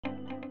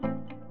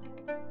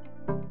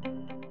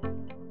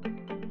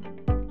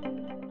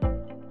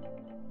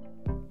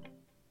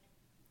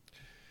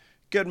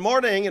Good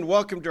morning and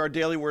welcome to our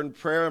daily word and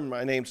prayer.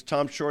 My name's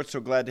Tom Short. So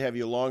glad to have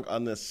you along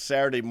on this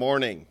Saturday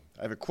morning.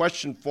 I have a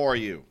question for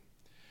you.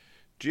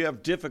 Do you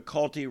have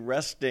difficulty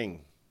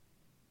resting?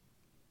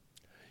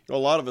 A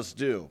lot of us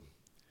do.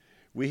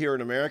 We here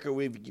in America,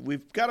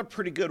 we've got a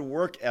pretty good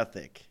work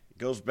ethic. It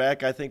goes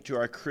back, I think, to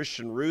our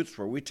Christian roots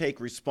where we take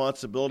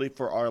responsibility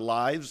for our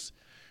lives.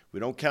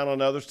 We don't count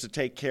on others to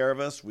take care of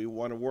us. We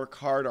want to work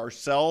hard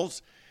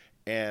ourselves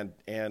and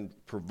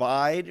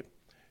provide.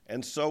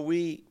 And so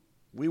we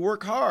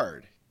work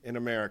hard in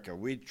America.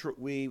 We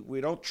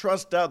don't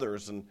trust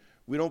others, and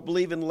we don't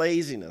believe in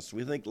laziness.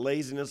 We think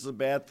laziness is a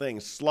bad thing.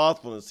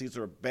 Slothfulness, these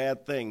are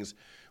bad things.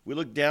 We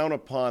look down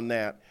upon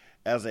that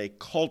as a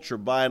culture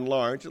by and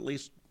large, at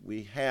least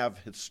we have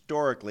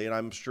historically, and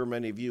I'm sure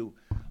many of you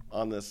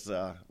on this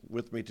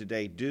with me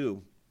today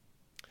do.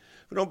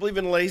 We don't believe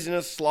in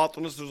laziness,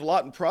 slothfulness. There's a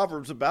lot in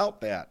Proverbs about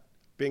that.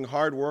 Being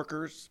hard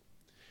workers.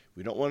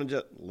 We don't want to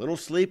just a little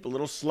sleep, a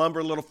little slumber,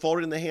 a little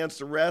folded in the hands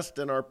to rest,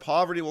 and our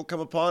poverty will come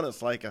upon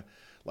us like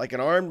an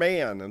armed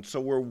man. And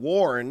so we're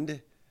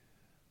warned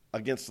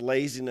against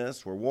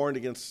laziness. We're warned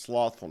against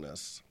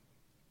slothfulness.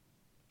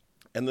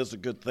 And this is a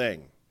good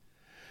thing.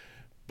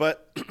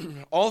 But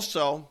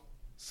also,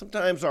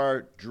 sometimes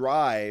our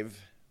drive,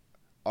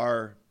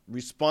 our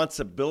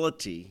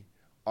responsibility,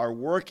 our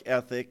work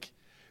ethic,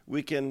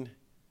 we've got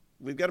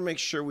to make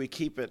sure we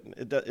keep it.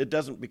 It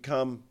doesn't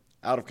become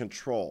out of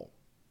control.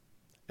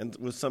 And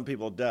with some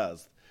people it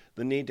does.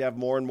 The need to have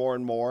more and more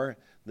and more.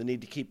 The need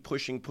to keep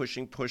pushing.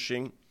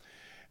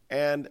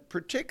 And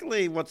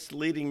particularly what's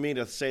leading me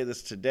to say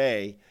this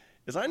today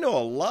is I know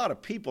a lot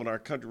of people in our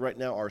country right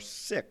now are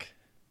sick.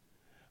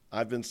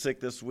 I've been sick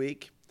this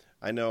week.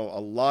 I know a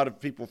lot of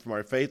people from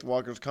our Faith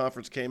Walkers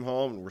Conference came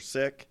home and were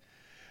sick.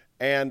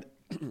 And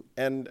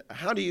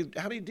how do you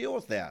deal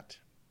with that?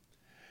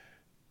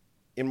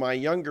 In my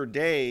younger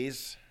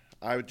days,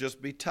 I would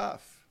just be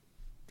tough.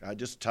 I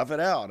just tough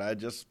it out. I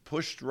just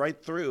pushed right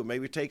through.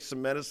 Maybe take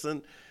some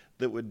medicine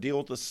that would deal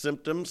with the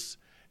symptoms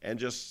and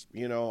just,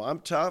 I'm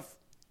tough.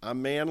 I'm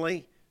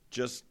manly.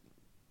 Just,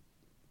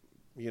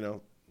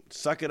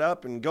 suck it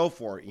up and go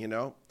for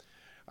it,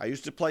 I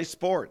used to play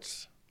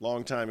sports a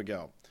long time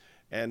ago.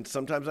 And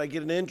sometimes I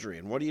get an injury.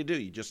 And what do?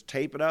 You just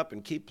tape it up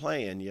and keep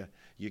playing.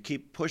 You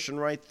keep pushing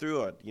right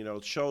through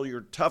it. Show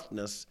your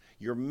toughness,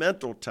 your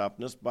mental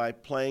toughness by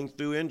playing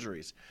through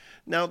injuries.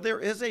 Now, there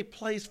is a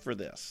place for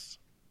this.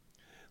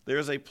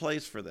 There's a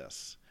place for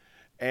this.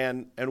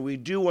 And we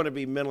do want to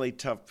be mentally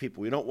tough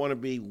people. We don't want to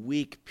be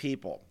weak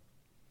people.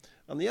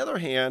 On the other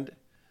hand,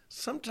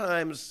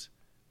 sometimes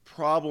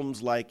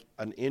problems like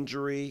an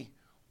injury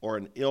or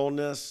an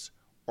illness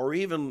or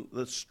even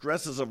the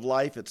stresses of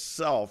life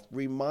itself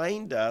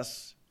remind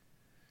us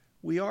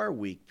we are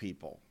weak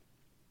people.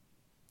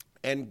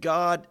 And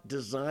God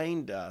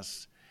designed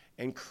us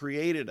and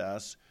created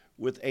us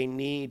with a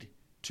need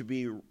to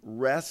be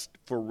rest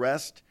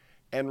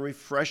and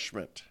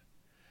refreshment.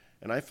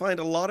 And I find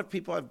a lot of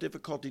people have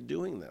difficulty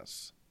doing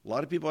this. A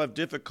lot of people have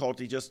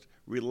difficulty just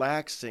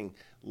relaxing,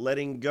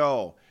 letting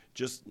go,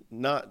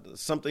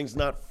 something's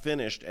not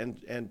finished,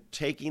 and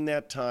taking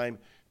that time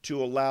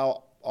to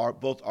allow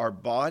both our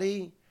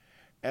body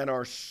and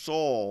our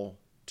soul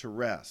to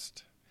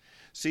rest.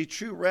 See,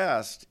 true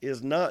rest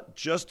is not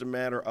just a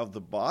matter of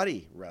the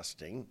body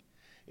resting.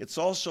 It's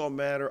also a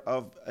matter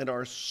of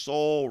our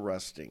soul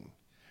resting.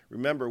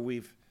 Remember,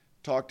 we've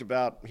talked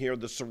about here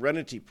the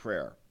serenity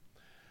prayer.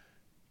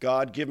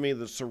 God, give me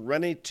the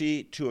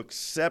serenity to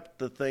accept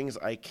the things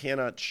I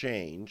cannot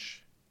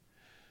change,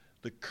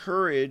 the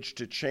courage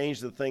to change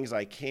the things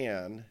I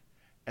can,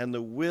 and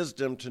the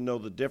wisdom to know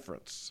the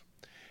difference.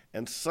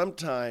 And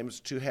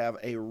sometimes to have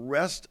a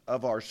rest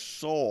of our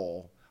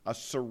soul, a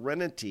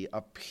serenity,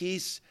 a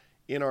peace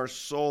in our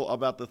soul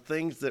about the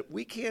things that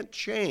we can't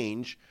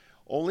change,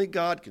 only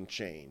God can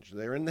change.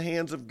 They're in the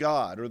hands of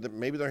God, or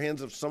maybe they're in the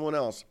hands of someone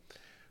else,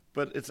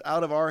 but it's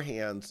out of our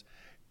hands.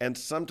 And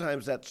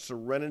sometimes that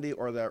serenity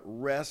or that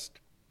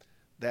rest,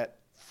 that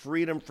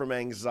freedom from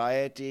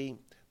anxiety,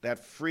 that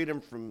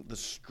freedom from the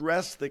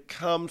stress that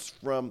comes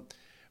from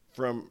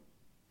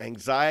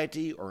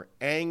anxiety or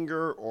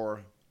anger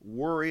or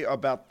worry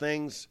about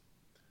things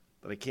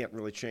that I can't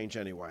really change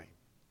anyway.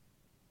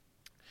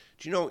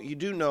 You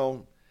do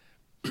know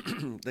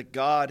that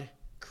God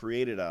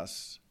created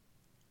us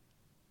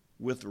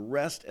with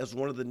rest as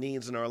one of the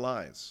needs in our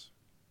lives.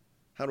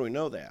 How do we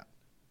know that?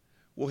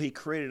 Well, he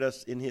created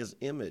us in his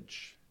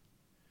image.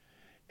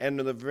 And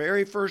in the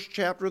very first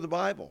chapter of the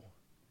Bible,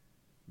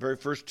 very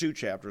first two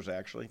chapters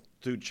actually,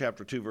 through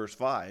chapter 2, verse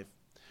 5,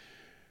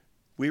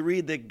 we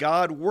read that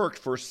God worked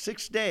for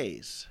 6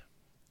 days,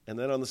 and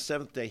then on the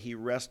seventh day he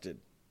rested.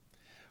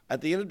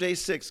 At the end of day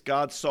 6,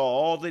 God saw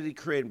all that he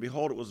created, and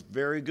behold, it was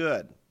very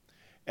good.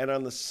 And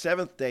on the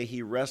seventh day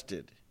he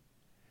rested.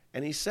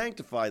 And he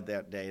sanctified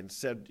that day and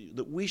said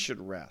that we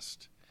should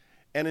rest.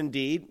 And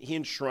indeed, he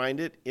enshrined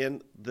it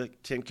in the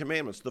 10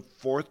 Commandments. The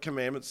fourth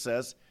commandment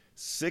says,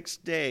 6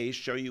 days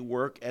shall you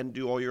work and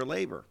do all your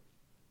labor.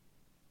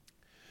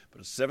 But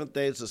the seventh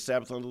day is the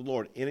Sabbath unto the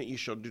Lord. In it you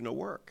shall do no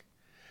work.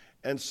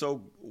 And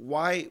so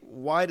why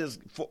does,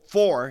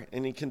 for,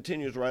 and he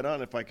continues right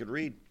on, if I could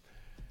read,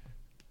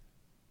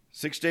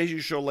 6 days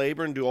you shall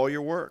labor and do all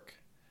your work,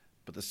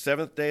 but the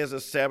seventh day is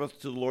a Sabbath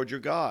to the Lord your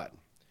God.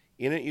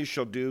 In it you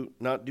shall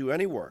not do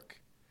any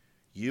work.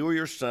 You or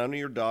your son or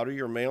your daughter,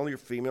 your male or your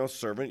female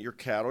servant, your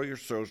cattle, your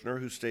sojourner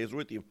who stays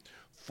with you.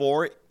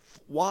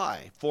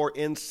 Why? For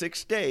in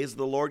 6 days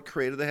the Lord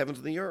created the heavens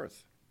and the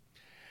earth,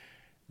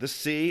 the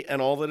sea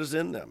and all that is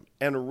in them,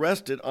 and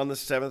rested on the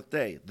seventh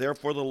day.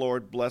 Therefore the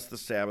Lord blessed the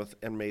Sabbath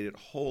and made it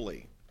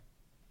holy.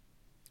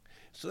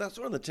 So that's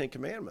one of the Ten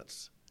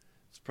Commandments.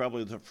 It's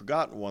probably the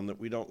forgotten one that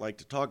we don't like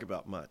to talk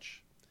about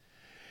much.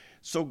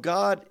 So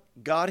God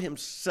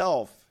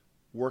himself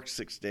worked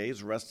 6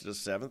 days, rested the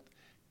seventh.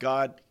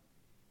 God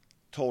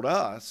told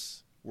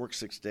us, work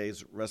 6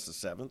 days, rest the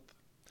seventh.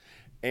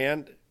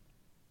 And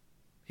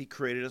he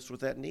created us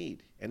with that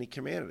need, and he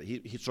commanded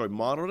it. He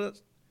modeled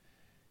it.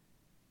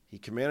 He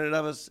commanded it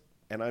of us,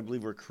 and I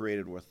believe we're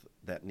created with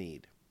that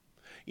need.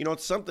 You know,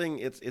 it's something,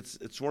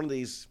 it's one of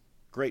these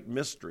great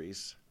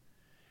mysteries,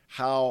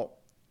 how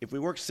if we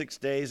work 6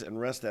 days and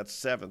rest that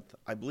seventh,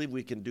 I believe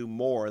we can do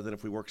more than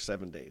if we work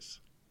 7 days.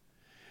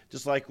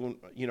 Just like, when,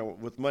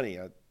 with money,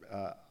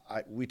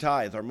 we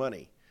tithe our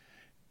money.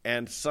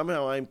 And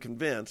somehow I'm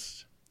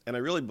convinced, and I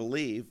really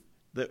believe,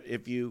 that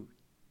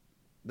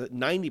that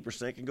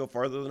 90% can go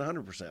farther than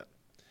 100%.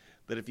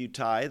 That if you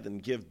tithe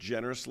and give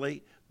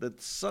generously, that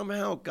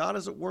somehow God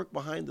is at work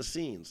behind the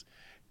scenes.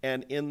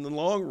 And in the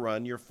long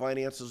run, your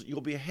finances,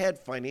 you'll be ahead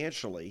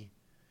financially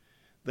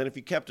than if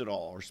you kept it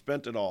all or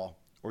spent it all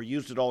or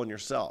used it all in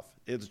yourself.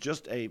 It's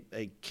just a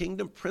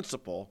kingdom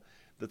principle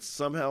that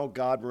somehow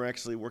God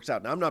miraculously works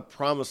out. Now, I'm not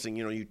promising,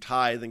 you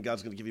tithe and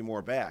God's going to give you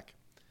more back.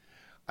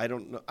 I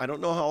don't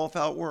know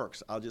how it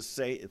works. I'll just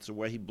say it's a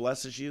way he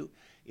blesses you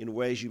in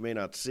ways you may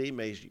not see,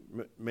 may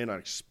not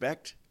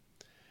expect.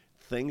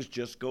 Things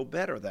just go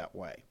better that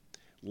way.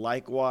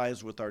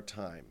 Likewise with our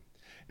time.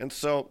 And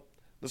so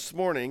this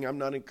morning, I'm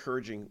not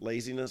encouraging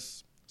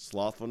laziness,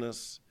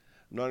 slothfulness.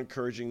 I'm not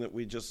encouraging that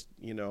we just,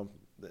 we want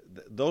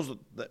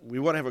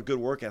to have a good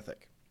work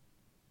ethic.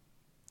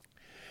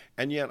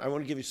 And yet, I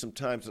want to give you some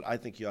times that I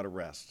think you ought to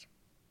rest.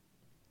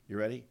 You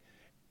ready?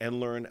 And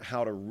learn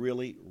how to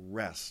really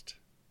rest.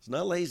 It's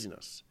not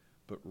laziness,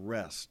 but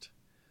rest.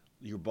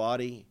 Your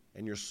body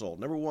and your soul.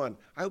 Number one,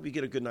 I hope you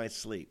get a good night's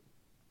sleep.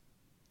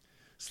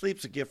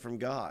 Sleep's a gift from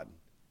God.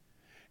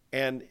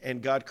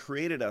 And God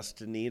created us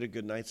to need a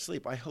good night's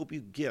sleep. I hope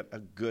you get a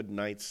good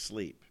night's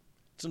sleep.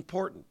 It's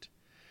important.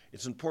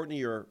 It's important to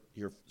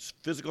your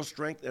physical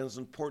strength, and it's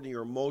important to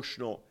your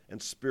emotional and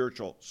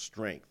spiritual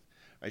strength.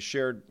 I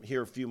shared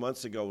here a few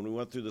months ago when we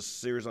went through this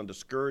series on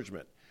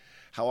discouragement,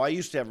 how I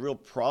used to have real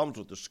problems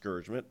with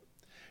discouragement.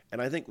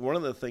 And I think one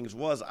of the things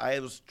was I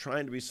was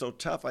trying to be so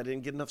tough I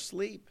didn't get enough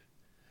sleep.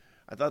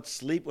 I thought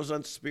sleep was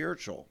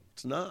unspiritual.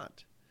 It's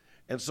not.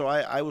 And so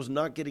I was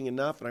not getting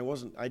enough,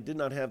 and I did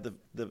not have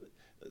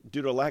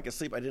due to a lack of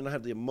sleep, I did not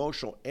have the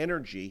emotional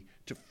energy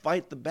to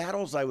fight the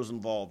battles I was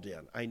involved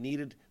in. I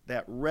needed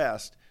that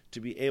rest to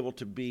be able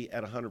to be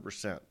at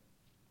 100%.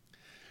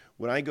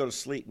 When I go to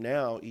sleep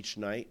now each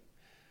night,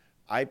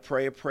 I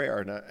pray a prayer.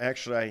 And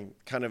I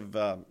kind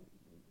of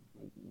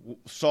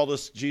saw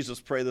Jesus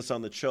pray this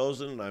on The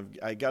Chosen, and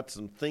I got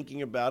some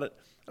thinking about it.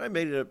 I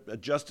made it,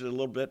 adjusted it a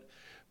little bit.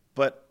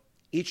 But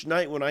each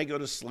night when I go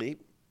to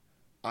sleep,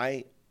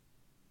 I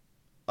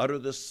utter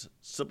this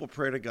simple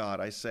prayer to God.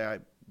 I say,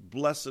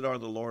 blessed are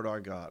the Lord our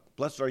God.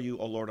 Blessed are you,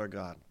 O Lord our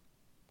God,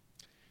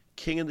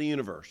 King of the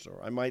universe,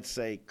 or I might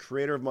say,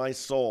 creator of my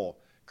soul,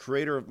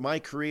 creator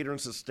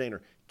and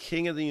sustainer,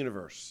 King of the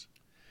universe.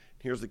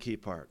 Here's the key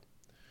part.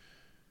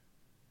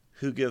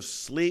 Who gives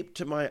sleep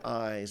to my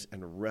eyes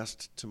and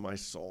rest to my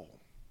soul.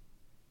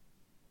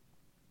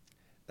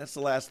 That's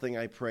the last thing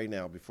I pray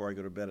now before I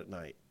go to bed at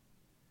night.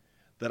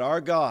 That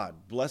our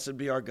God, blessed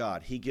be our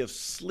God, he gives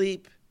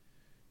sleep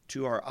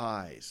to our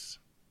eyes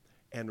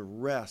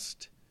and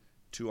rest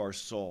to our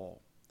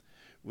soul.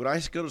 When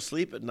I go to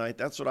sleep at night,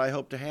 that's what I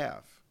hope to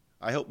have.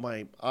 I hope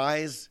my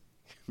eyes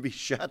can be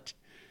shut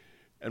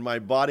and my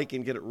body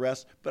can get at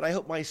rest, but I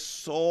hope my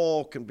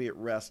soul can be at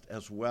rest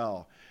as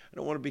well. I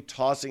don't want to be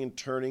tossing and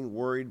turning,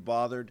 worried,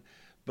 bothered,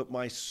 but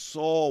my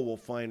soul will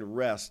find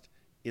rest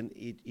in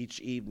each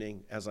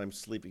evening as I'm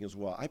sleeping as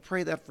well. I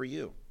pray that for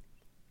you.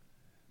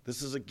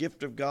 This is a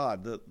gift of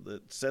God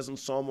that says in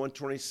Psalm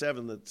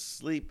 127 that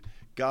sleep,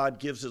 God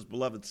gives his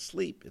beloved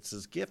sleep. It's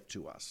his gift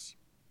to us.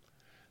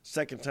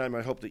 Second time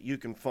I hope that you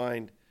can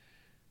find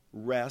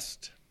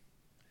rest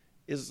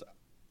is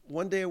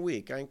one day a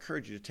week. I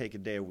encourage you to take a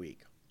day a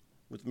week.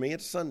 With me,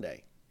 it's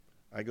Sunday.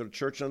 I go to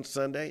church on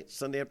Sunday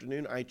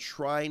afternoon. I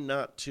try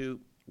not to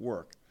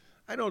work.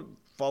 I don't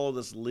follow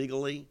this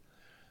legally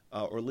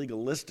or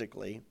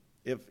legalistically.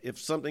 If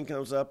something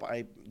comes up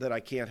that I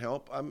can't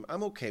help,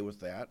 I'm okay with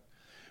that.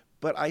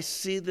 But I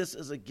see this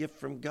as a gift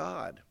from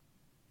God.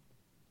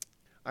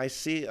 I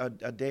see a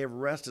day of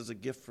rest as a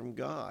gift from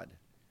God.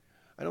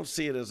 I don't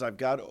see it as I've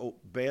got to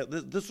obey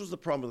it. This was the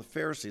problem with the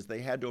Pharisees. They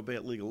had to obey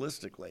it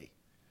legalistically.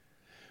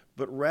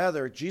 but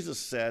rather Jesus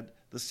said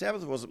the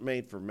Sabbath wasn't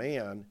made for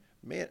man.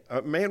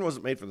 Man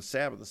wasn't made for the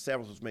Sabbath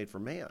was made for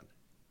man.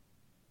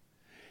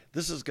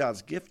 This is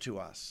God's gift to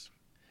us.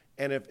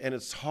 And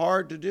it's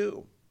hard to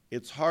do.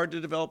 It's hard to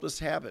develop this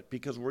habit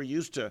because we're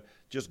used to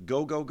just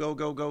go.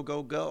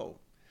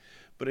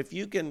 But if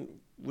you can,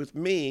 with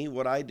me,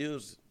 what I do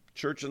is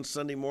church on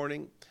Sunday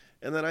morning,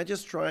 and then I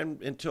just try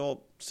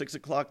until 6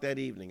 o'clock that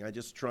evening. I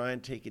just try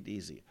and take it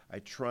easy. I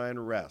try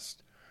and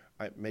rest.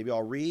 Maybe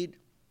I'll read.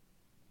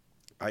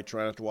 I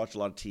try not to watch a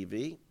lot of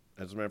TV.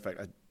 As a matter of fact,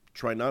 I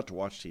try not to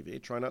watch TV. I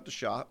try not to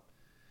shop.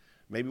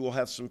 Maybe we'll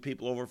have some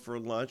people over for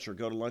lunch or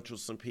go to lunch with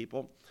some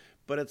people.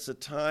 But it's a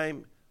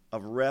time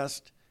of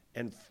rest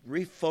and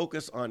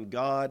refocus on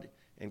God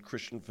and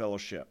Christian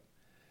fellowship.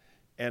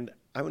 And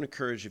I would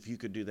encourage if you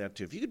could do that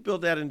too. If you could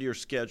build that into your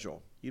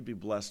schedule, you'd be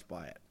blessed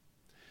by it.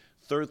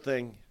 Third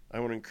thing, I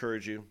want to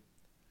encourage you,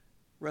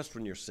 rest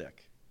when you're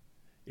sick.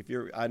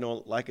 I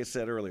know, like I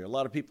said earlier, a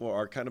lot of people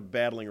are kind of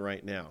battling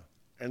right now.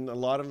 And a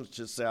lot of them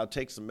just say, I'll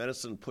take some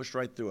medicine and push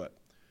right through it.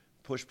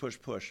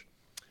 Push.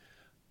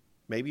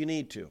 Maybe you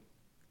need to.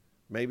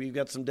 Maybe you've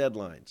got some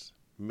deadlines.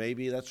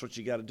 Maybe that's what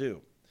you got to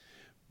do.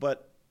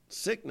 But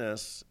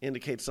sickness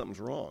indicates something's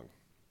wrong.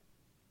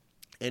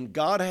 And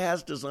God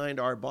has designed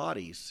our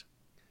bodies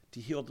to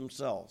heal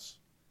themselves.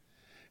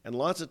 And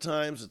lots of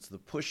times it's the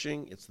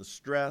pushing, it's the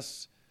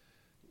stress.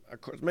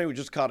 Of course, maybe we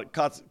just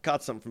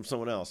caught something from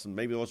someone else, and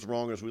maybe what's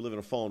wrong is we live in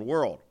a fallen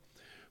world.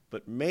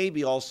 But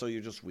maybe also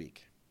you're just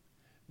weak.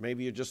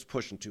 Maybe you're just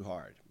pushing too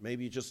hard.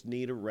 Maybe you just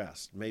need a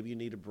rest. Maybe you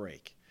need a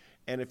break.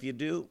 And if you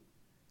do,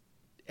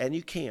 and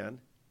you can,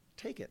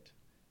 take it.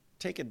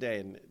 Take a day.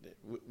 And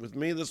with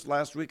me this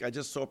last week, I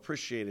just so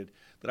appreciated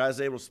that I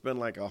was able to spend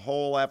like a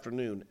whole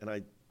afternoon, and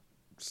I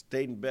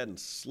stayed in bed and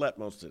slept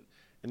most of it.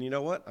 And you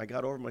know what? I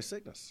got over my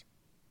sickness.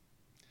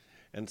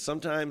 And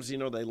sometimes, they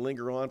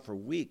linger on for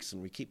weeks,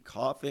 and we keep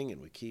coughing,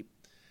 and we keep,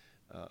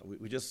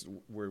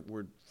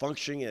 we're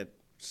functioning at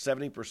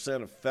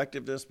 70%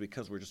 effectiveness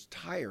because we're just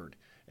tired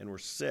and we're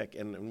sick.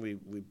 And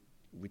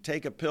we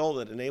take a pill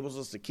that enables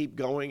us to keep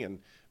going and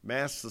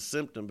masks the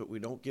symptom, but we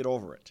don't get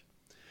over it.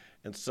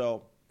 And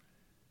so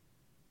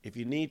if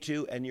you need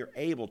to and you're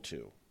able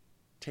to,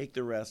 take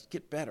the rest,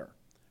 get better.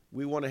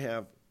 We want to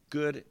have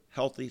good,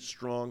 healthy,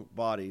 strong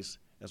bodies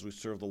as we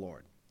serve the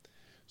Lord.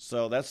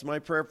 So that's my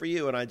prayer for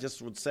you. And I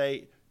just would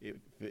say,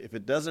 if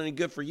it does any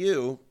good for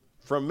you,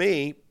 from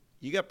me,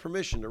 you got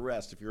permission to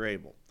rest if you're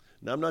able.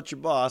 Now, I'm not your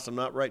boss. I'm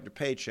not writing a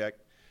paycheck.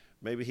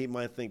 Maybe he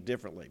might think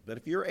differently. But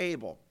if you're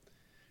able,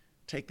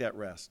 take that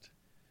rest.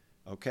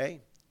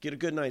 Okay? Get a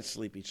good night's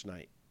sleep each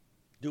night.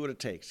 Do what it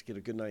takes. Get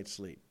a good night's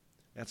sleep.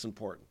 That's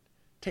important.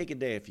 Take a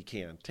day if you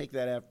can. Take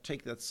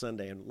that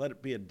Sunday and let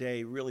it be a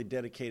day really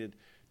dedicated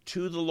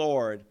to the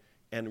Lord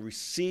and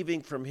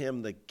receiving from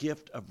Him the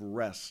gift of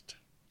rest.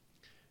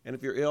 And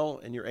if you're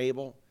ill and you're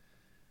able,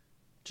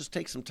 just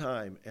take some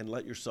time and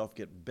let yourself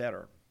get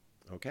better.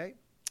 Okay?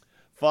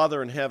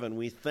 Father in heaven,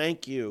 we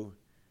thank you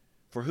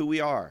for who we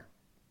are.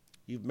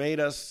 You've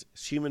made us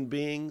as human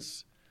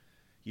beings.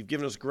 You've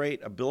given us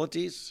great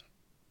abilities,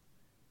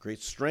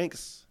 great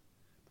strengths.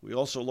 We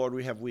also, Lord,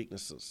 we have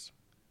weaknesses.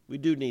 We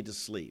do need to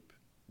sleep.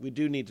 We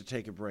do need to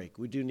take a break.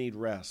 We do need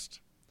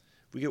rest.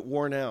 We get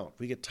worn out.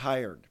 We get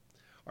tired.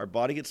 Our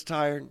body gets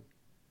tired.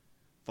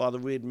 Father,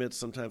 we admit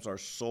sometimes our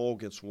soul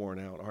gets worn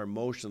out. Our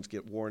emotions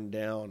get worn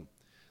down.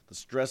 The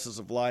stresses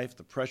of life,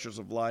 the pressures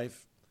of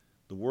life,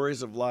 the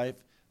worries of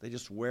life, they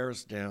just wear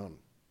us down.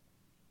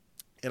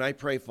 And I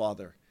pray,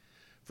 Father,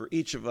 for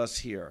each of us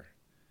here,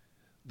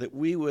 that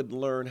we would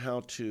learn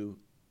how to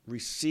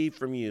receive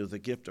from you the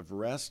gift of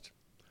rest,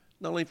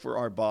 not only for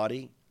our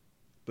body,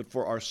 but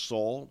for our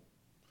soul.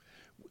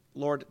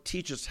 Lord,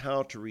 teach us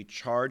how to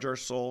recharge our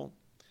soul,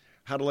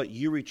 how to let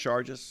you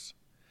recharge us,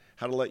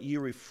 how to let you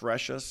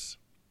refresh us,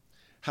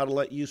 how to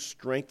let you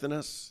strengthen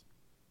us.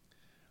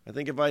 I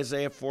think of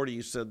Isaiah 40,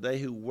 you said, they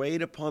who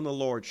wait upon the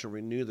Lord shall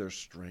renew their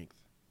strength.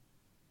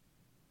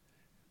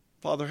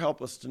 Father,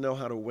 help us to know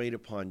how to wait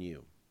upon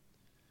you.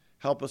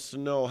 Help us to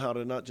know how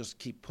to not just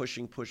keep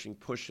pushing,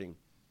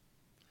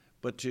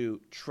 but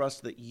to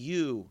trust that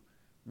you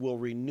will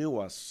renew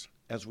us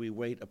as we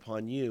wait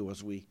upon you,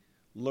 as we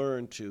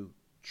learn to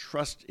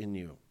trust in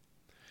you.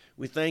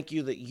 We thank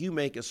you that you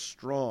make us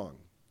strong.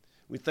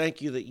 We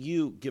thank you that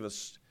you give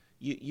us,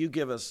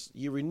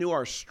 you renew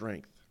our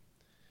strength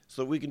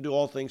so that we can do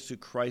all things through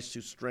Christ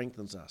who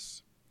strengthens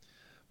us.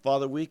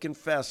 Father, we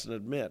confess and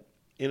admit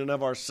in and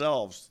of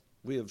ourselves,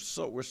 we're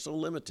so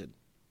limited.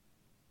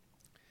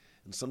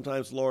 And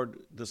sometimes, Lord,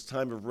 this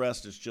time of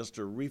rest is just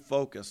to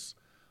refocus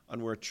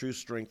on where true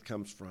strength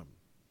comes from.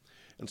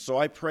 And so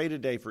I pray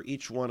today for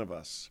each one of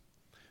us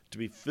to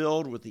be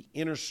filled with the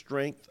inner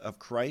strength of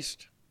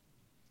Christ,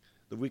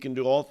 that we can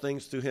do all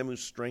things through him who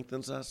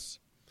strengthens us,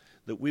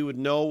 that we would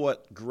know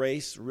what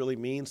grace really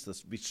means,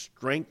 to be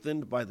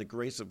strengthened by the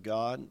grace of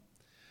God.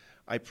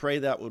 I pray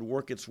that would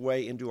work its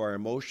way into our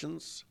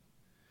emotions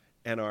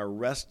and our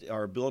rest,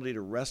 our ability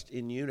to rest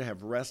in you, to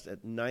have rest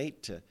at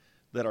night,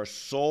 that our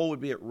soul would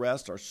be at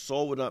rest, our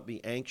soul would not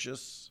be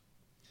anxious,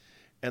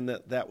 and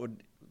that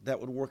would that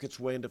would work its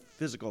way into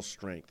physical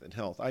strength and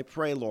health. I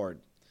pray, Lord,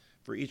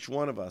 for each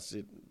one of us.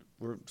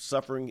 We're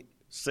suffering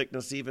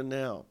sickness even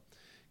now.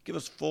 Give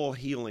us full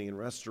healing and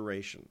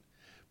restoration.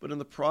 But in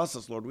the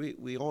process, Lord,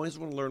 we always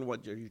want to learn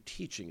what you're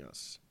teaching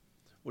us.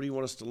 What do you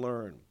want us to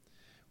learn?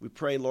 We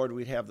pray, Lord,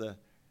 we'd have the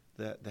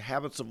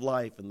habits of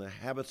life and the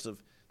habits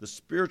of the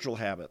spiritual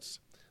habits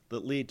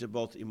that lead to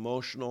both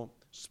emotional,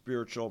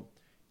 spiritual,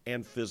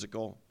 and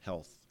physical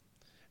health.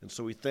 And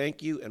so we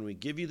thank you and we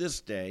give you this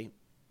day.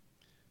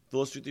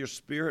 Fill us with your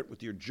spirit,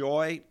 with your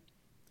joy,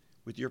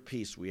 with your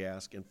peace, we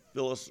ask, and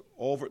fill us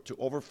over to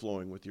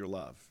overflowing with your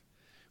love.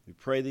 We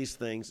pray these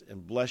things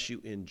and bless you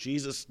in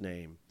Jesus'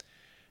 name.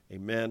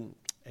 Amen,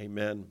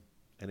 amen,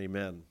 and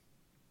amen.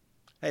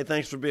 Hey,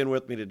 thanks for being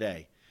with me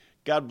today.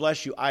 God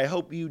bless you. I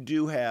hope you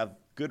do have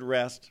good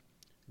rest,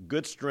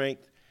 good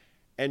strength,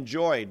 and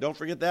joy. Don't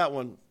forget that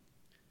one.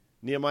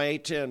 Nehemiah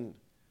 8:10,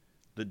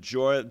 the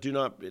joy, do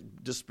not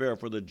despair,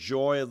 for the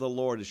joy of the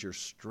Lord is your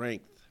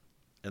strength.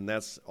 And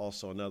that's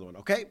also another one,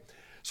 okay?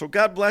 So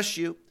God bless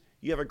you.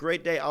 You have a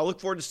great day. I'll look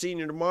forward to seeing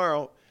you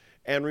tomorrow.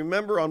 And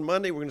remember, on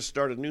Monday, we're going to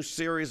start a new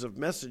series of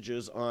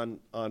messages on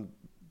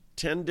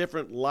 10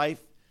 different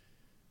life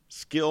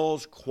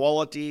skills,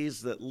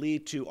 qualities that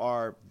lead to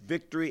our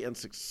victory and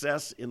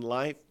success in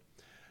life.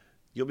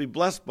 You'll be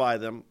blessed by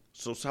them,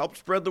 so help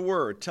spread the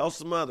word. Tell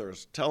some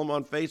others. Tell them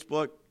on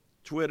Facebook,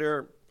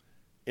 Twitter,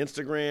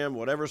 Instagram,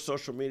 whatever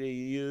social media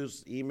you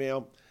use,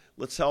 email.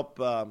 Let's help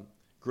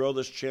grow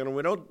this channel.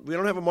 We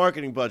don't have a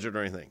marketing budget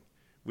or anything.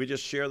 We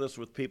just share this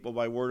with people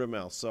by word of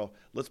mouth. So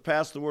let's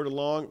pass the word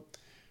along.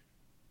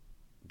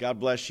 God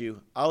bless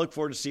you. I look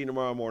forward to seeing you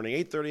tomorrow morning,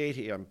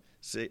 8:30 a.m.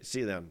 See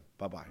you then.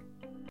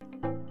 Bye-bye.